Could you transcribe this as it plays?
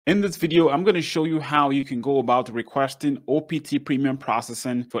In this video, I'm going to show you how you can go about requesting OPT premium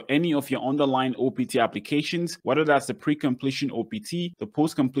processing for any of your underlying OPT applications, whether that's the pre-completion OPT, the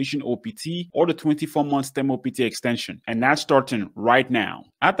post-completion OPT, or the 24-month STEM OPT extension. And that's starting right now.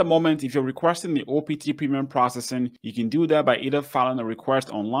 At the moment, if you're requesting the OPT premium processing, you can do that by either filing a request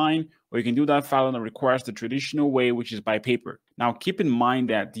online, or you can do that filing a request the traditional way, which is by paper. Now, keep in mind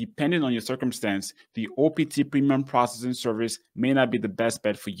that depending on your circumstance, the OPT premium processing service may not be the best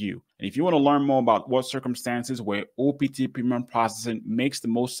bet for you. And if you want to learn more about what circumstances where OPT premium processing makes the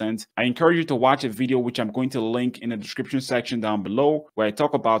most sense, I encourage you to watch a video which I'm going to link in the description section down below, where I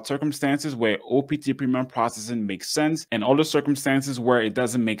talk about circumstances where OPT premium processing makes sense and other circumstances where it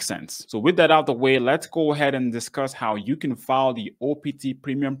doesn't make sense. So with that out the way, let's go ahead and discuss how you can file the OPT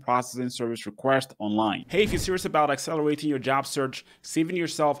premium processing service request online. Hey, if you're serious about accelerating your job search, saving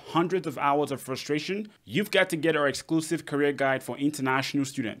yourself hundreds of hours of frustration, you've got to get our exclusive career guide for international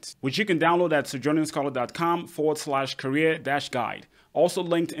students, which you can download at sojournerscholar.com/career-guide. Also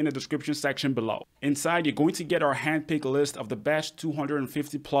linked in the description section below. Inside, you're going to get our handpicked list of the best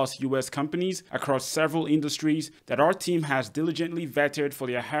 250 plus US companies across several industries that our team has diligently vetted for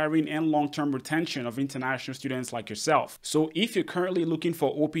their hiring and long-term retention of international students like yourself. So if you're currently looking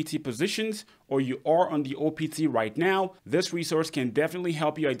for OPT positions, or you are on the OPT right now, this resource can definitely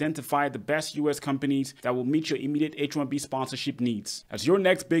help you identify the best US companies that will meet your immediate H-1B sponsorship needs, as your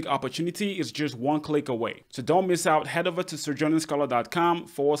next big opportunity is just one click away. So don't miss out. Head over to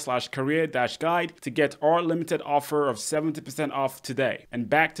sojournerscholar.com/career-guide to get our limited offer of 70% off today. And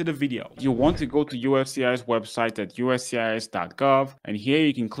back to the video. You want to go to USCIS website at uscis.gov, and here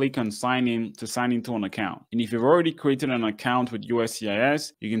you can click on sign in to sign into an account. And if you've already created an account with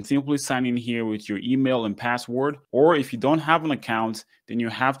USCIS, you can simply sign in here with your email and password, or if you don't have an account, then you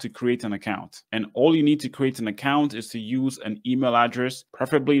have to create an account. And all you need to create an account is to use an email address,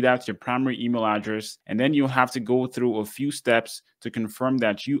 preferably that's your primary email address, and then you'll have to go through a few steps to confirm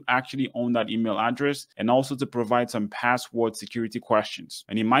that you actually own that email address, and also to provide some password security questions.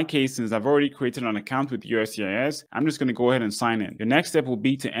 And in my case, since I've already created an account with USCIS, I'm just going to go ahead and sign in. The next step will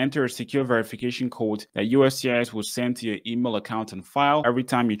be to enter a secure verification code that USCIS will send to your email account and file every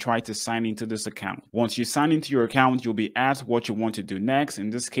time you try to sign into this account. Once you sign into your account, you'll be asked what you want to do next.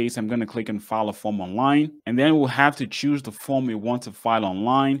 In this case, I'm going to click on file a form online, and then we'll have to choose the form we want to file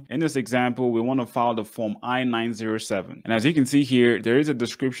online. In this example, we want to file the form I-907. And as you can see here, there is a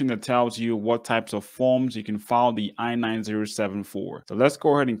description that tells you what types of forms you can file the I-907 for. So let's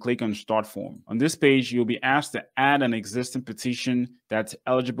go ahead and click on Start Form. On this page, you'll be asked to add an existing petition that's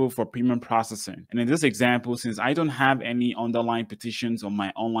eligible for premium processing. And in this example, since I don't have any underlying petitions on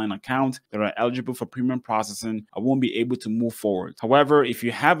my online account that are eligible for premium processing, I won't be able to move forward. However, if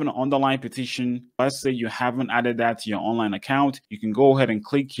you have an underlying petition, let's say you haven't added that to your online account, you can go ahead and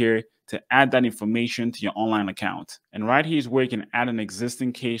click here to add that information to your online account. And right here is where you can add an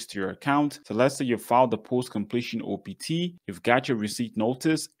existing case to your account. So let's say you filed the post-completion OPT, you've got your receipt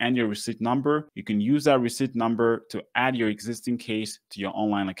notice and your receipt number. You can use that receipt number to add your existing case to your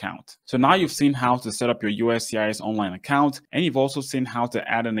online account. So now you've seen how to set up your USCIS online account, and you've also seen how to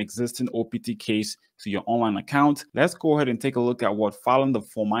add an existing OPT case to your online account. Let's go ahead and take a look at what filing the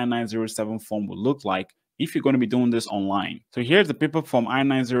Form I-907 form will look like if you're going to be doing this online. So here's the paper form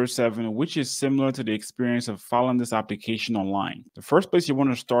I-907, which is similar to the experience of filing this application online. The first place you want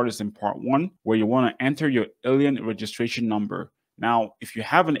to start is in part 1, where you want to enter your alien registration number. Now, if you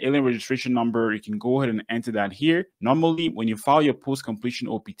have an alien registration number, you can go ahead and enter that here. Normally, when you file your post-completion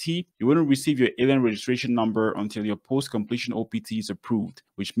OPT, you wouldn't receive your alien registration number until your post-completion OPT is approved,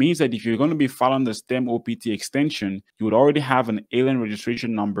 which means that if you're going to be filing the STEM OPT extension, you would already have an alien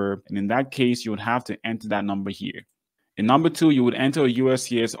registration number, and in that case, you would have to enter that number here. In number 2, you would enter a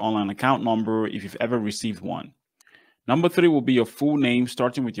USCIS online account number if you've ever received one. Number 3 will be your full name,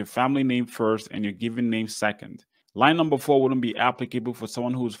 starting with your family name first and your given name second. Line number 4 wouldn't be applicable for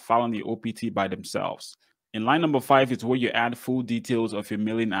someone who's filing the OPT by themselves. In line number 5 is where you add full details of your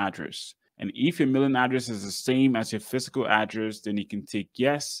mailing address. And if your mailing address is the same as your physical address, then you can take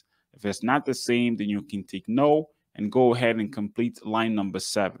yes. If it's not the same, then you can take no, and go ahead and complete line number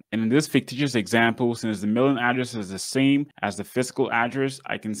 7. And in this fictitious example, since the mailing address is the same as the physical address,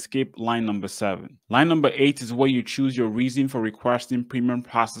 I can skip line number 7. Line number 8 is where you choose your reason for requesting premium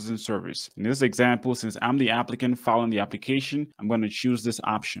processing service. In this example, since I'm the applicant filing the application, I'm going to choose this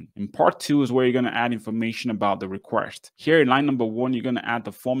option. In part 2 is where you're going to add information about the request. Here in line number 1, you're going to add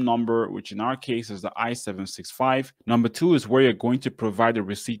the form number, which in our case is the I-765. Number 2 is where you're going to provide the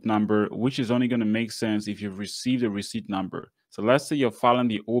receipt number, which is only going to make sense if you've received the receipt number. So let's say you're filing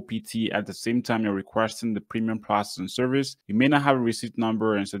the OPT at the same time you're requesting the premium processing service. You may not have a receipt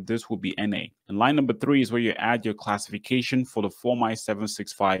number, and so this will be NA. And line number 3 is where you add your classification for the Form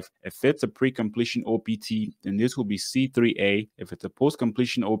I-765. If it's a pre-completion OPT, then this will be C3A. If it's a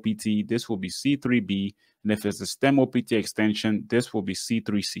post-completion OPT, this will be C3B. And if it's a STEM OPT extension, this will be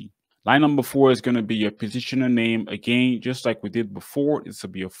C3C. Line number 4 is going to be your petitioner name. Again, just like we did before, this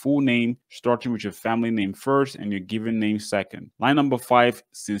will be your full name, starting with your family name first and your given name second. Line number 5,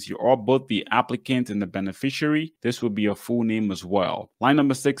 since you are both the applicant and the beneficiary, this will be your full name as well. Line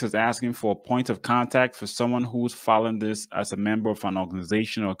number 6 is asking for a point of contact for someone who's filing this as a member of an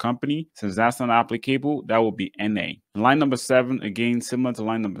organization or company. Since that's not applicable, that will be NA. And line number 7, again, similar to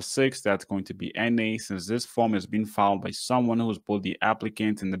line number 6, that's going to be NA, since this form is being filed by someone who is both the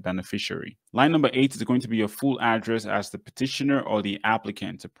applicant and the beneficiary. Line number 8 is going to be your full address as the petitioner or the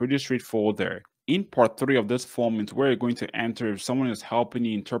applicant. So pretty straightforward there. In part 3 of this form is where you're going to enter if someone is helping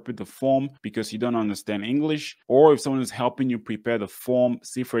you interpret the form because you don't understand English, or if someone is helping you prepare the form,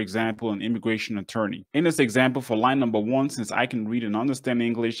 say for example an immigration attorney. In this example for line number 1, since I can read and understand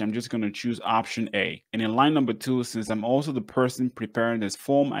English, I'm just going to choose option A. And in line number 2, since I'm also the person preparing this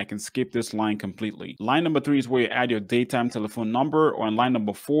form, I can skip this line completely. Line number 3 is where you add your daytime telephone number, or in line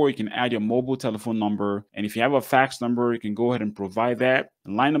number 4 you can add your mobile telephone number, and if you have a fax number you can go ahead and provide that.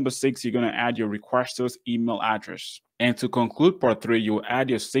 In line number 6, you're going to add your requester's email address. And to conclude part 3, you'll add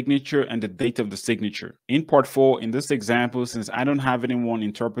your signature and the date of the signature. In part 4, in this example, since I don't have anyone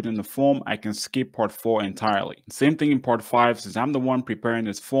interpreting the form, I can skip part 4 entirely. Same thing in part 5, since I'm the one preparing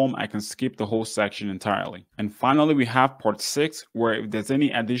this form, I can skip the whole section entirely. And finally, we have part 6, where if there's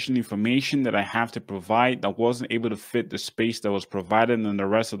any additional information that I have to provide that wasn't able to fit the space that was provided in the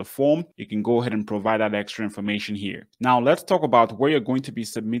rest of the form, you can go ahead and provide that extra information here. Now, let's talk about where you're going to be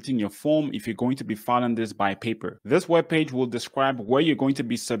submitting your form if you're going to be filing this by paper. This webpage will describe where you're going to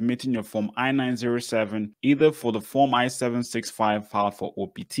be submitting your Form I-907, either for the Form I-765 filed for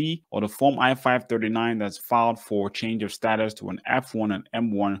OPT or the Form I-539 that's filed for change of status to an F1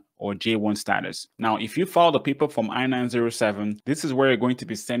 and M1 or J1 status. Now, if you file the paper Form I-907, this is where you're going to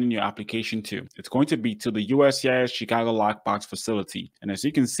be sending your application to. It's going to be to the USCIS Chicago Lockbox facility. And as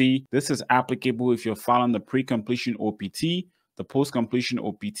you can see, this is applicable if you're filing the pre-completion OPT, the post-completion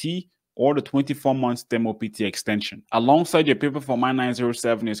OPT, or the 24-month STEM OPT extension. Alongside your paper Form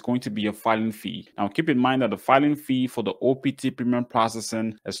I-907 is going to be your filing fee. Now keep in mind that the filing fee for the OPT premium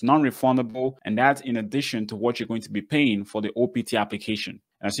processing is non-refundable, and that's in addition to what you're going to be paying for the OPT application.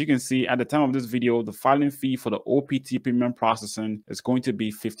 As you can see, at the time of this video, the filing fee for the OPT premium processing is going to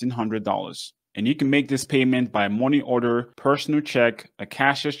be $1,500. And you can make this payment by money order, personal check, a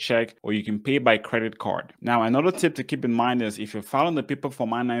cashier's check, or you can pay by credit card. Now, another tip to keep in mind is if you're filing the paper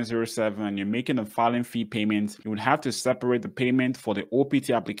Form I-907 and you're making a filing fee payment, you would have to separate the payment for the OPT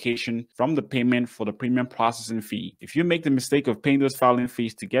application from the payment for the premium processing fee. If you make the mistake of paying those filing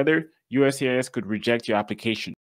fees together, USCIS could reject your application.